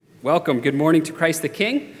Welcome. Good morning to Christ the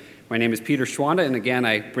King. My name is Peter Schwanda, and again,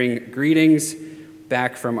 I bring greetings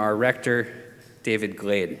back from our rector, David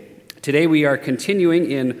Glade. Today, we are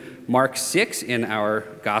continuing in Mark 6 in our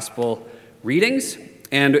gospel readings.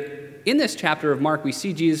 And in this chapter of Mark, we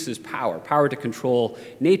see Jesus' power to control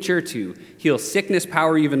nature, to heal sickness,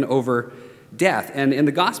 power even over death. And in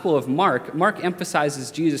the Gospel of Mark, Mark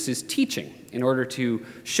emphasizes Jesus' teaching in order to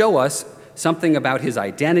show us something about his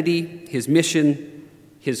identity, his mission,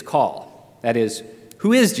 his call. That is,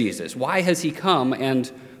 who is Jesus? Why has he come?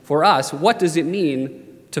 And for us, what does it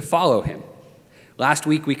mean to follow him? Last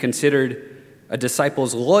week, we considered a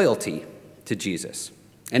disciple's loyalty to Jesus.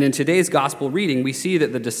 And in today's gospel reading, we see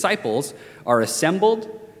that the disciples are assembled,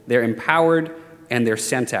 they're empowered, and they're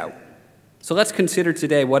sent out. So let's consider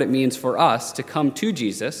today what it means for us to come to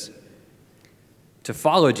Jesus, to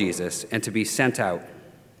follow Jesus, and to be sent out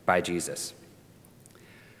by Jesus.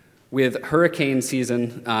 With hurricane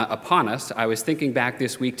season upon us, I was thinking back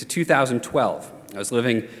this week to 2012. I was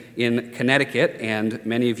living in Connecticut, and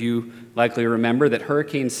many of you likely remember that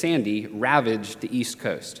Hurricane Sandy ravaged the East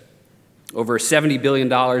Coast. Over $70 billion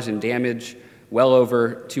in damage, well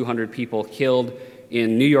over 200 people killed.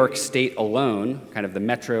 In New York State alone, kind of the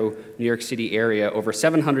metro New York City area, over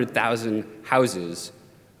 700,000 houses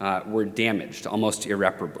were damaged, almost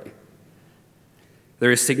irreparably.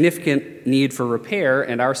 There is significant need for repair,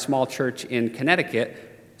 and our small church in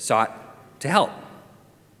Connecticut sought to help.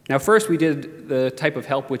 Now, first, we did the type of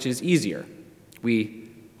help which is easier. We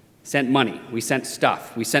sent money, we sent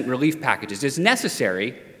stuff, we sent relief packages. It's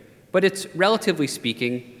necessary, but it's, relatively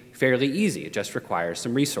speaking, fairly easy. It just requires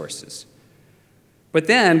some resources. But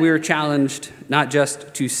then we were challenged not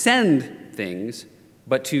just to send things,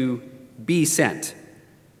 but to be sent.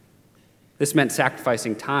 This meant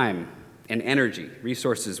sacrificing time and energy,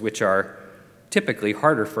 resources which are typically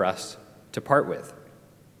harder for us to part with.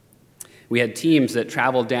 We had teams that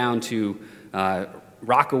traveled down to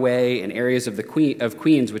Rockaway and areas of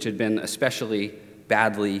Queens which had been especially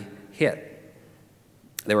badly hit.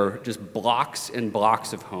 There were just blocks and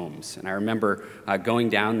blocks of homes. And I remember going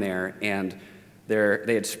down there, and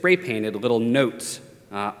they had spray painted little notes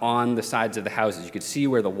on the sides of the houses. You could see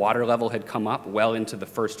where the water level had come up well into the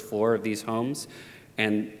first floor of these homes.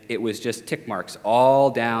 And it was just tick marks all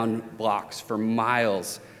down blocks for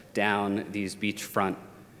miles down these beachfront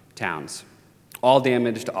towns. All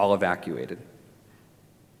damaged, all evacuated.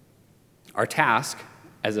 Our task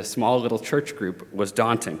as a small little church group was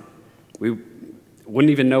daunting. We wouldn't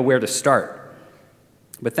even know where to start.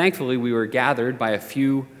 But thankfully, we were gathered by a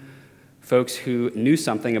few folks who knew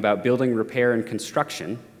something about building, repair, and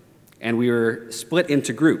construction, and we were split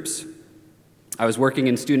into groups. I was working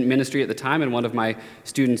in student ministry at the time, and one of my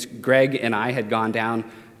students, Greg, and I had gone down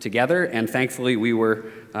together, and thankfully we were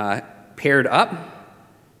paired up,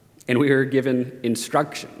 and we were given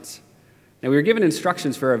instructions. Now, we were given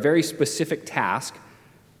instructions for a very specific task.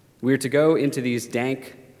 We were to go into these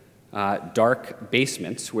dank, dark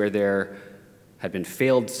basements where there had been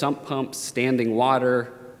failed sump pumps, standing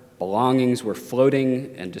water, belongings were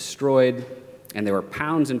floating and destroyed, and there were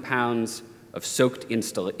pounds and pounds of soaked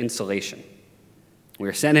insulation. We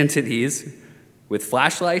were sent into these with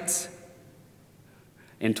flashlights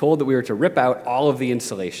and told that we were to rip out all of the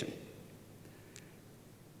insulation.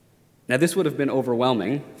 Now, this would have been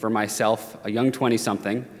overwhelming for myself, a young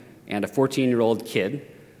 20-something, and a 14-year-old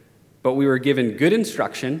kid, but we were given good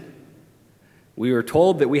instruction. We were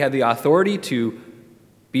told that we had the authority to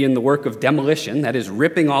be in the work of demolition, that is,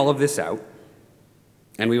 ripping all of this out,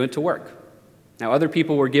 and we went to work. Now, other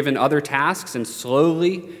people were given other tasks, and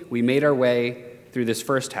slowly we made our way through this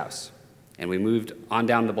first house, and we moved on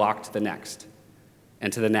down the block to the next,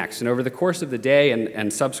 and to the next. And over the course of the day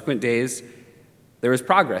and subsequent days, there was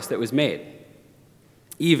progress that was made,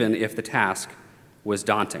 even if the task was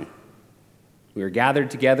daunting. We were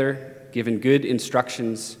gathered together, given good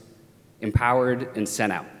instructions, empowered, and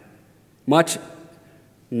sent out, much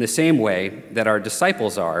in the same way that our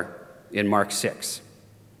disciples are in Mark 6.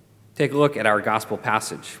 Take a look at our gospel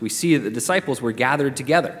passage. We see that the disciples were gathered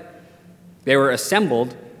together. They were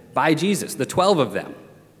assembled by Jesus, the 12 of them,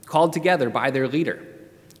 called together by their leader.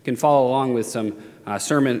 You can follow along with some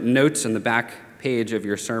sermon notes on the back page of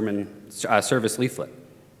your sermon service leaflet.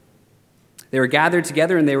 They were gathered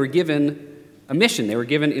together, and they were given a mission. They were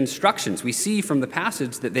given instructions. We see from the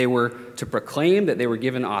passage that they were to proclaim, that they were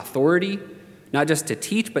given authority, not just to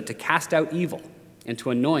teach, but to cast out evil and to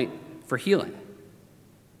anoint for healing.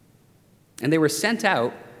 And they were sent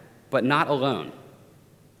out, but not alone.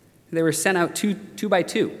 They were sent out two by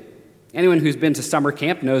two. Anyone who's been to summer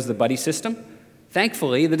camp knows the buddy system.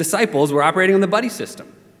 Thankfully, the disciples were operating on the buddy system.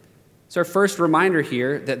 It's our first reminder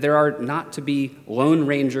here that there are not to be Lone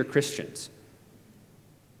Ranger Christians.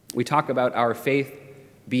 We talk about our faith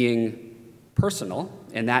being personal,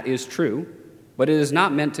 and that is true, but it is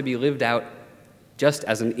not meant to be lived out just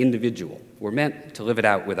as an individual. We're meant to live it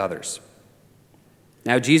out with others.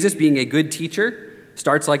 Now, Jesus, being a good teacher,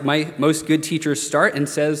 starts like most good teachers start and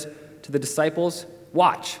says to the disciples,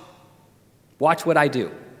 watch. Watch what I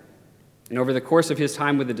do. And over the course of his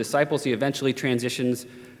time with the disciples, he eventually transitions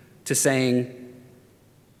to saying,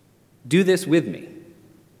 do this with me.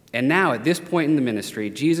 And now, at this point in the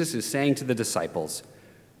ministry, Jesus is saying to the disciples,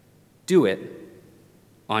 do it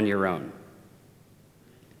on your own.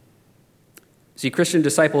 See, Christian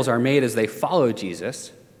disciples are made as they follow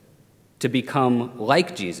Jesus to become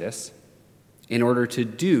like Jesus in order to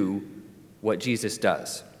do what Jesus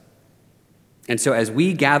does. And so as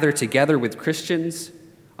we gather together with Christians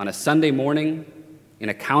on a Sunday morning in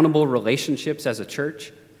accountable relationships as a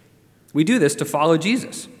church, we do this to follow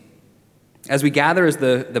Jesus. As we gather as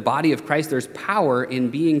the body of Christ, there's power in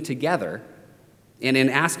being together and in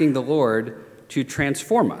asking the Lord to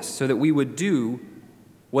transform us so that we would do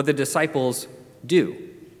what the disciples do.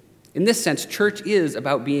 In this sense, church is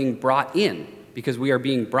about being brought in because we are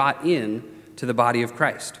being brought in to the body of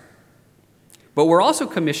Christ. But we're also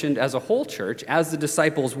commissioned as a whole church, as the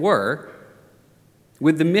disciples were,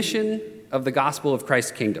 with the mission of the gospel of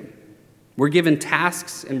Christ's kingdom. We're given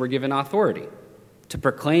tasks and we're given authority to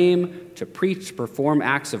proclaim, to preach, perform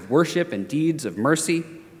acts of worship and deeds of mercy.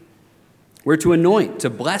 We're to anoint, to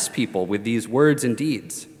bless people with these words and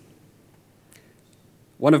deeds.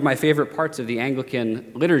 One of my favorite parts of the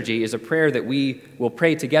Anglican liturgy is a prayer that we will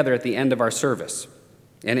pray together at the end of our service.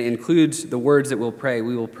 And it includes the words that we'll pray.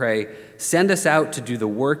 We will pray, send us out to do the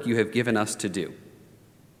work you have given us to do.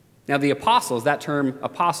 Now, the apostles, that term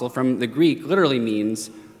apostle from the Greek literally means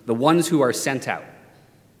the ones who are sent out.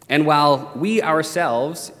 And while we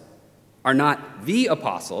ourselves are not the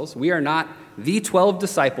apostles, we are not the 12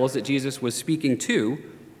 disciples that Jesus was speaking to,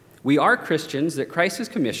 we are Christians that Christ has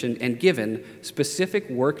commissioned and given specific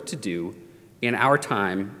work to do in our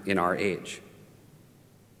time, in our age.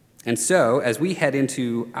 And so, as we head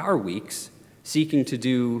into our weeks, seeking to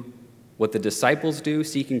do what the disciples do,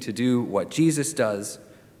 seeking to do what Jesus does,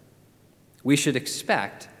 we should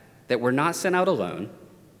expect that we're not sent out alone,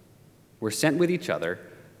 we're sent with each other,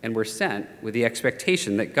 and we're sent with the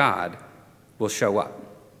expectation that God will show up.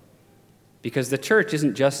 Because the church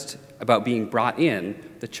isn't just about being brought in,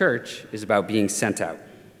 the church is about being sent out.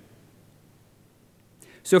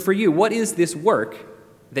 So for you, what is this work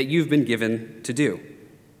that you've been given to do?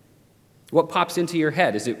 What pops into your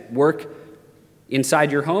head? Is it work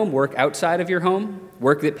inside your home, work outside of your home,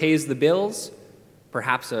 work that pays the bills,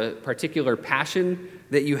 perhaps a particular passion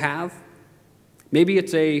that you have? Maybe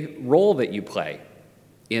it's a role that you play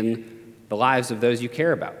in the lives of those you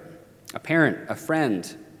care about, a parent, a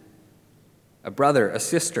friend, a brother, a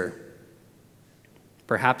sister.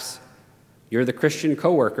 Perhaps you're the Christian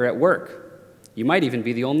coworker at work. You might even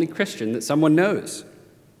be the only Christian that someone knows.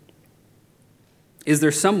 Is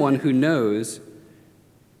there someone who knows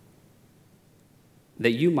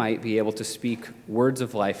that you might be able to speak words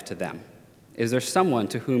of life to them? Is there someone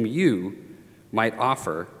to whom you might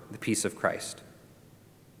offer the peace of Christ?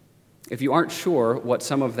 If you aren't sure what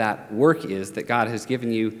some of that work is that God has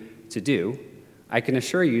given you to do, I can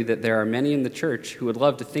assure you that there are many in the church who would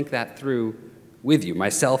love to think that through with you,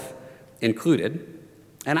 myself included.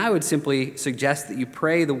 And I would simply suggest that you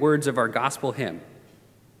pray the words of our gospel hymn.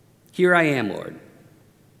 Here I am, Lord.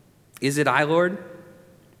 Is it I, Lord?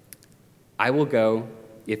 I will go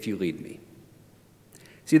if you lead me.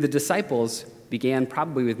 See, the disciples began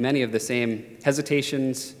probably with many of the same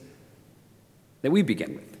hesitations that we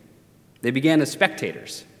begin with. They began as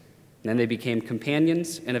spectators, and then they became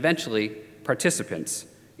companions and eventually participants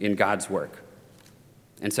in God's work.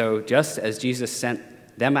 And so just as Jesus sent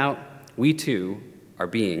them out, we too are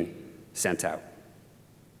being sent out.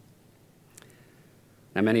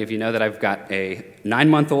 Now, many of you know that I've got a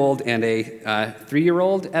 9-month-old and a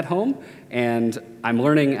 3-year-old at home, and I'm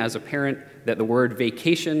learning as a parent that the word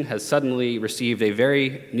vacation has suddenly received a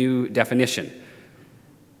very new definition.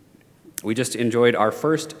 We just enjoyed our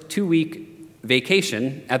first 2-week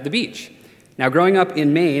vacation at the beach. Now, growing up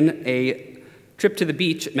in Maine, a trip to the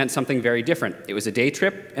beach meant something very different. It was a day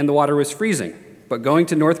trip, and the water was freezing. But going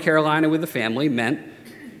to North Carolina with the family meant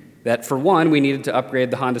that, for one, we needed to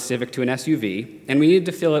upgrade the Honda Civic to an SUV, and we needed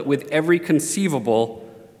to fill it with every conceivable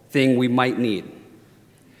thing we might need.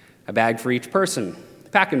 A bag for each person,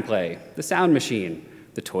 the pack and play, the sound machine,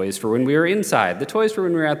 the toys for when we were inside, the toys for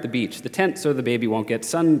when we were at the beach, the tent so the baby won't get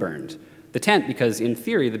sunburned, the tent because, in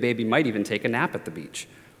theory, the baby might even take a nap at the beach.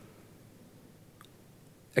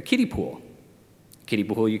 a kiddie pool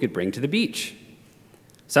you could bring to the beach.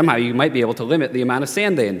 Somehow you might be able to limit the amount of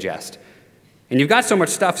sand they ingest. And you've got so much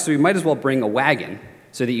stuff, so you might as well bring a wagon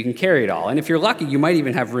so that you can carry it all. And if you're lucky, you might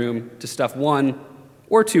even have room to stuff 1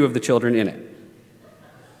 or 2 of the children in it.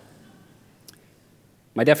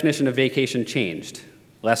 My definition of vacation changed.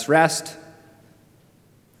 Less rest,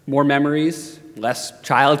 more memories, less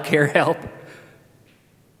childcare help,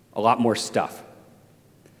 a lot more stuff.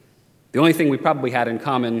 The only thing we probably had in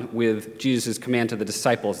common with Jesus' command to the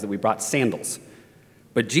disciples is that we brought sandals.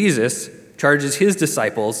 But Jesus charges his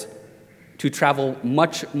disciples to travel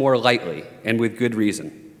much more lightly and with good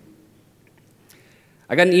reason.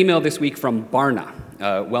 I got an email this week from Barna,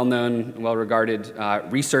 a well-known, well-regarded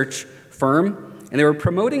research firm, and they were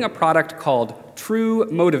promoting a product called True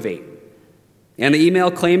Motivate. And the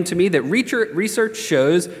email claimed to me that research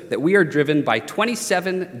shows that we are driven by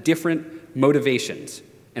 27 different motivations.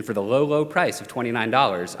 And for the low, low price of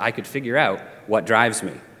 $29, I could figure out what drives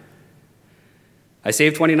me. I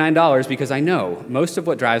saved $29 because I know most of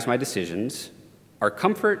what drives my decisions are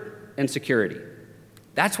comfort and security.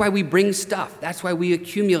 That's why we bring stuff. That's why we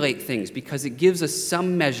accumulate things, because it gives us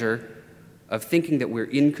some measure of thinking that we're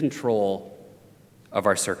in control of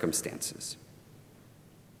our circumstances.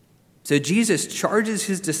 So Jesus charges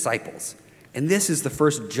his disciples, and this is the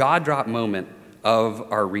first jaw-drop moment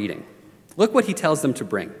of our reading. Look what he tells them to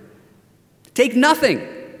bring. Take nothing.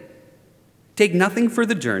 Take nothing for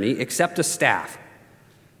the journey except a staff.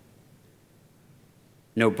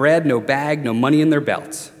 No bread, no bag, no money in their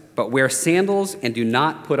belts, but wear sandals and do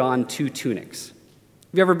not put on 2 tunics.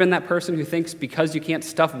 Have you ever been that person who thinks because you can't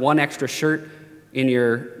stuff 1 extra shirt in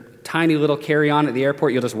your tiny little carry-on at the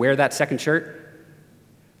airport, you'll just wear that second shirt?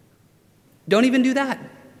 Don't even do that.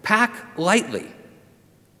 Pack lightly.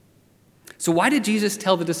 So why did Jesus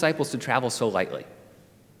tell the disciples to travel so lightly?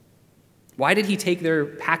 Why did he take their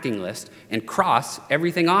packing list and cross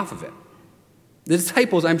everything off of it? The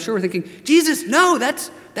disciples, I'm sure, were thinking, Jesus, no, that's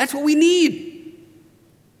what we need.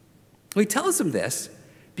 Well, he tells them this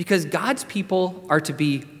because God's people are to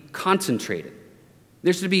be concentrated.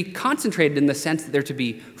 They're to be concentrated in the sense that they're to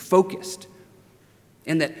be focused,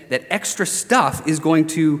 and that extra stuff is going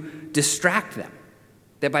to distract them.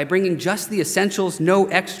 That by bringing just the essentials, no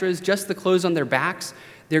extras, just the clothes on their backs,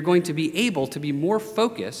 they're going to be able to be more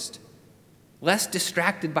focused, less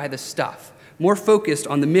distracted by the stuff, more focused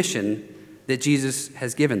on the mission that Jesus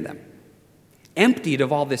has given them. Emptied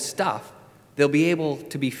of all this stuff, they'll be able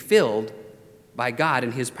to be filled by God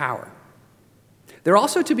and his power. They're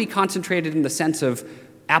also to be concentrated in the sense of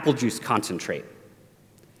apple juice concentrate.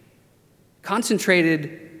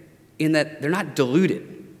 Concentrated in that they're not diluted.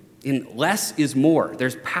 In less is more.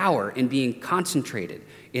 There's power in being concentrated,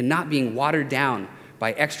 in not being watered down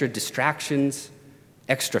by extra distractions,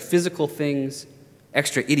 extra physical things,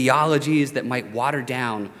 extra ideologies that might water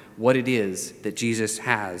down what it is that Jesus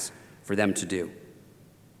has for them to do.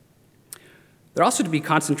 They're also to be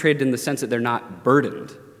concentrated in the sense that they're not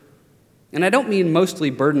burdened. And I don't mean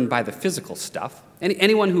mostly burdened by the physical stuff.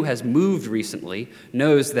 Anyone who has moved recently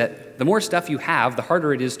knows that the more stuff you have, the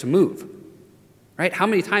harder it is to move. Right? How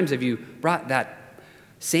many times have you brought that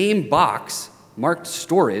same box marked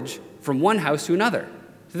storage from one house to another?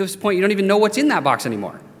 To this point, you don't even know what's in that box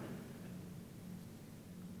anymore.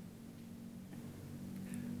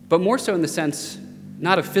 But more so in the sense,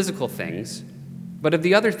 not of physical things, but of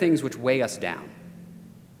the other things which weigh us down.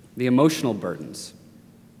 The emotional burdens,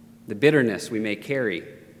 the bitterness we may carry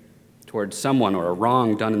towards someone or a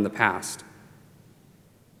wrong done in the past.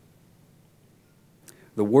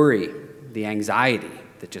 The worry, the anxiety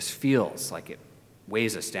that just feels like it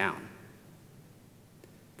weighs us down.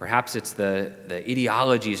 Perhaps it's the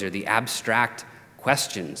ideologies or the abstract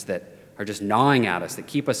questions that are just gnawing at us, that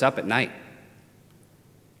keep us up at night.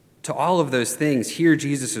 To all of those things, hear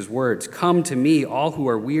Jesus' words, "Come to me, all who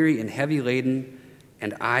are weary and heavy laden,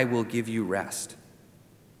 and I will give you rest."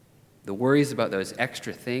 The worries about those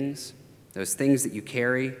extra things, those things that you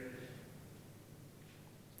carry,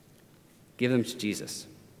 give them to Jesus,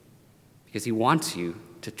 because he wants you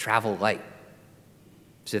to travel light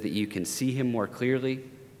so that you can see him more clearly,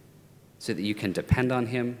 so that you can depend on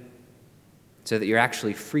him, so that you're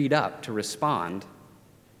actually freed up to respond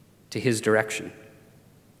to his direction.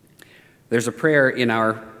 There's a prayer in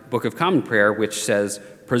our Book of Common Prayer which says,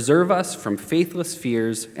 "Preserve us from faithless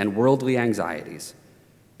fears and worldly anxieties,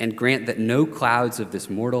 and grant that no clouds of this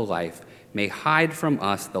mortal life may hide from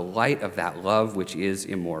us the light of that love which is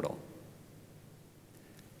immortal."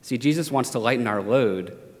 See, Jesus wants to lighten our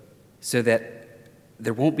load so that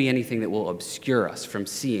there won't be anything that will obscure us from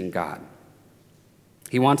seeing God.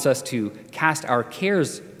 He wants us to cast our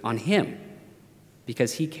cares on him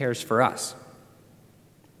because he cares for us.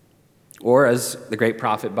 Or as the great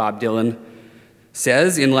prophet Bob Dylan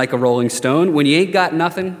says in Like a Rolling Stone, when you ain't got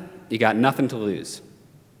nothing, you got nothing to lose.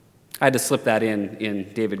 I had to slip that in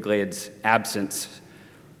David Glade's absence,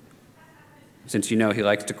 since you know he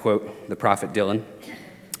likes to quote the prophet Dylan.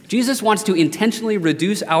 Jesus wants to intentionally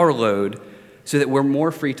reduce our load so that we're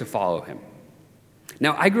more free to follow him.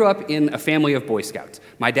 Now, I grew up in a family of Boy Scouts.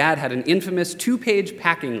 My dad had an infamous 2-page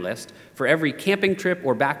packing list for every camping trip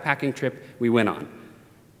or backpacking trip we went on.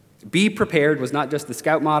 Be prepared was not just the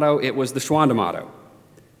Scout motto, it was the Schwanda motto.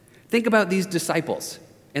 Think about these disciples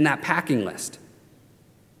in that packing list,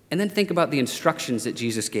 and then think about the instructions that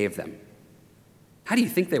Jesus gave them. How do you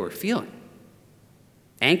think they were feeling?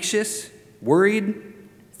 Anxious, worried,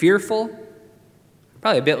 fearful?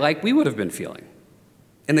 Probably a bit like we would have been feeling.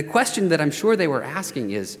 And the question that I'm sure they were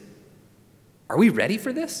asking is, are we ready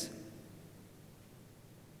for this?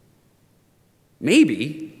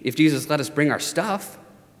 Maybe if Jesus let us bring our stuff,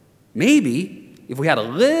 maybe if we had a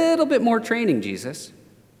little bit more training, Jesus.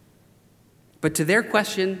 But to their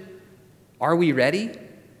question, are we ready?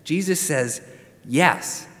 Jesus says,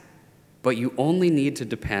 yes, but you only need to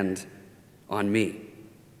depend on me.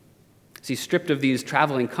 See, stripped of these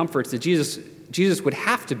traveling comforts, that Jesus would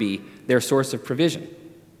have to be their source of provision.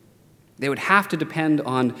 They would have to depend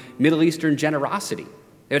on Middle Eastern generosity.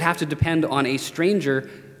 They would have to depend on a stranger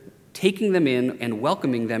taking them in and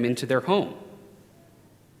welcoming them into their home.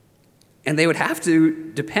 And they would have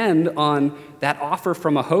to depend on that offer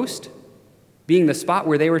from a host being the spot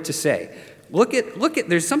where they were to say, look at,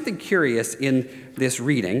 there's something curious in this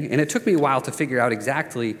reading, and it took me a while to figure out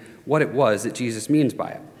exactly what it was that Jesus means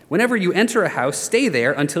by it. Whenever you enter a house, stay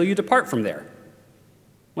there until you depart from there.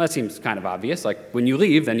 Well, that seems kind of obvious. Like, when you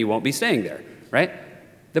leave, then you won't be staying there, right?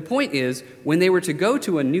 The point is, when they were to go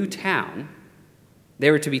to a new town,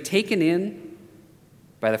 they were to be taken in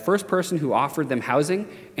by the first person who offered them housing,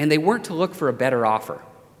 and they weren't to look for a better offer.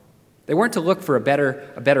 They weren't to look for a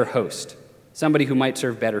better host, somebody who might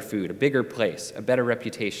serve better food, a bigger place, a better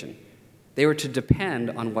reputation. They were to depend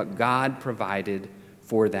on what God provided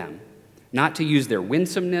for them, not to use their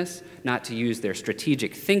winsomeness, not to use their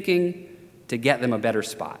strategic thinking to get them a better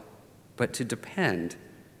spot, but to depend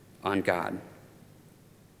on God.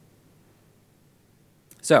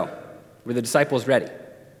 So, were the disciples ready?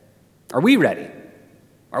 Are we ready?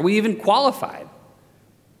 Are we even qualified?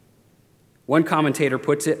 One commentator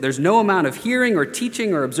puts it, there's no amount of hearing or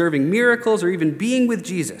teaching or observing miracles or even being with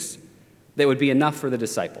Jesus that would be enough for the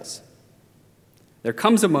disciples. There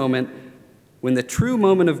comes a moment when the true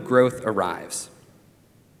moment of growth arrives.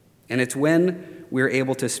 And it's when we're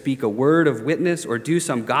able to speak a word of witness or do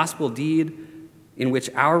some gospel deed in which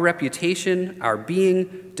our reputation, our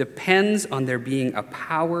being, depends on there being a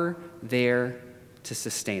power there to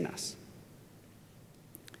sustain us.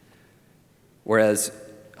 Whereas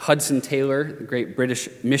Hudson Taylor, the great British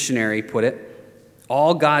missionary, put it,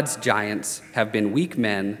 all God's giants have been weak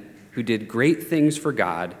men who did great things for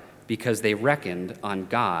God because they reckoned on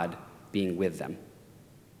God being with them.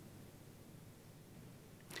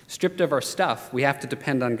 Stripped of our stuff, we have to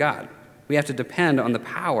depend on God. We have to depend on the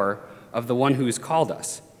power of the one who's called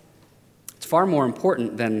us. It's far more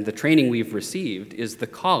important than the training we've received is the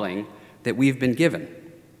calling that we've been given.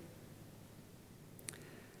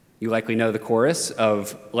 You likely know the chorus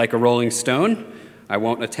of Like a Rolling Stone. I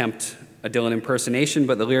won't attempt a Dylan impersonation,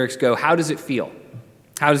 but the lyrics go, how does it feel?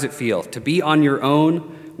 How does it feel to be on your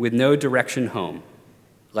own with no direction home,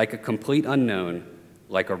 like a complete unknown,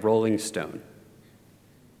 like a rolling stone?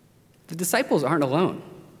 The disciples aren't alone,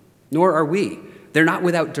 nor are we. They're not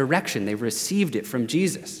without direction. They've received it from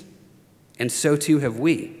Jesus, and so too have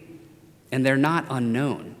we. And they're not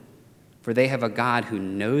unknown, for they have a God who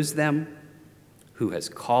knows them, who has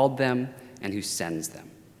called them, and who sends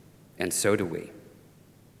them. And so do we.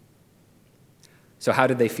 So how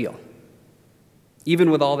did they feel?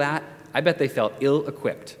 Even with all that, I bet they felt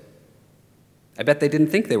ill-equipped. I bet they didn't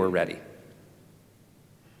think they were ready.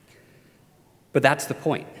 But that's the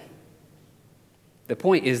point. The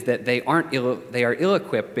point is that they are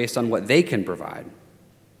ill-equipped based on what they can provide.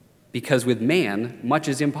 Because with man, much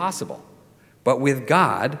is impossible. But with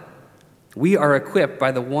God, we are equipped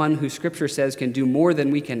by the one who Scripture says can do more than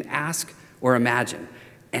we can ask or imagine.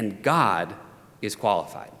 And God is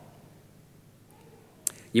qualified.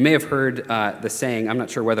 You may have heard the saying, I'm not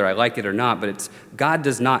sure whether I like it or not, but it's, God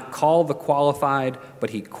does not call the qualified,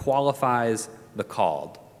 but he qualifies the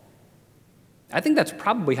called. I think that's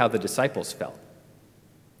probably how the disciples felt.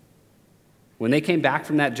 When they came back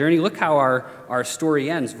from that journey, look how our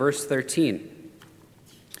story ends, verse 13.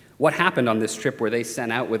 What happened on this trip where they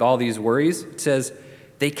sent out with all these worries? It says,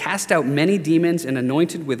 They cast out many demons and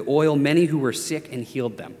anointed with oil many who were sick and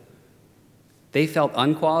healed them. They felt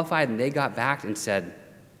unqualified, and they got back and said,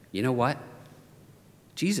 you know what?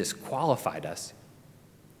 Jesus qualified us,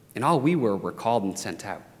 and all we were called and sent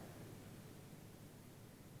out.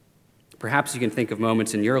 Perhaps you can think of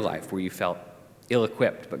moments in your life where you felt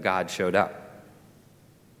ill-equipped, but God showed up.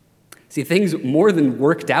 See, things more than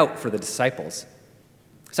worked out for the disciples.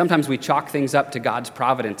 Sometimes we chalk things up to God's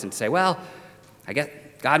providence and say, well, I guess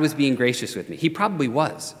God was being gracious with me. He probably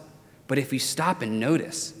was. But if we stop and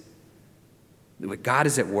notice that God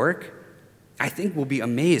is at work, I think we'll be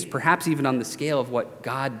amazed, perhaps even on the scale of what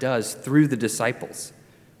God does through the disciples.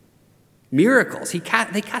 Miracles. They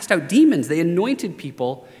cast out demons. They anointed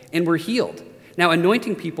people and were healed. Now,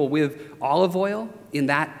 anointing people with olive oil in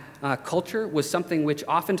that culture was something which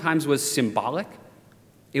oftentimes was symbolic.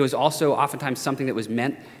 It was also oftentimes something that was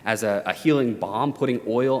meant as a healing balm, putting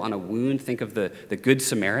oil on a wound. Think of the Good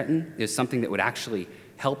Samaritan is something that would actually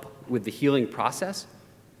help with the healing process.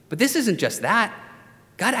 But this isn't just that.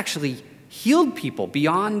 God actually healed people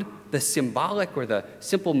beyond the symbolic or the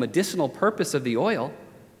simple medicinal purpose of the oil.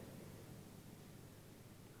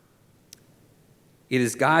 It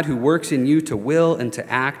is God who works in you to will and to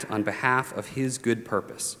act on behalf of his good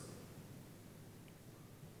purpose.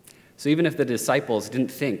 So even if the disciples didn't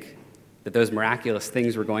think that those miraculous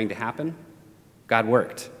things were going to happen, God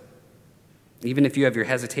worked. Even if you have your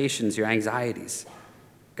hesitations, your anxieties,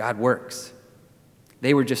 God works.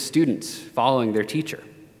 They were just students following their teacher,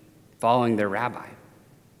 following their rabbi.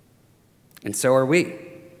 And so are we.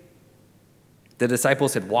 The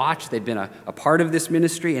disciples had watched, they'd been a part of this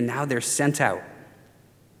ministry, and now they're sent out.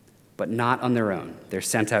 But not on their own. They're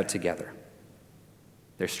sent out together.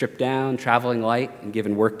 They're stripped down, traveling light, and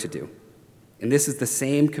given work to do. And this is the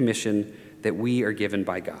same commission that we are given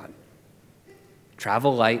by God.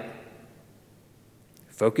 Travel light,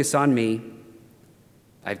 focus on me,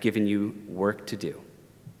 I've given you work to do.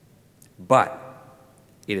 But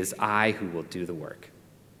it is I who will do the work.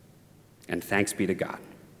 And thanks be to God.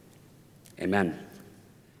 Amen.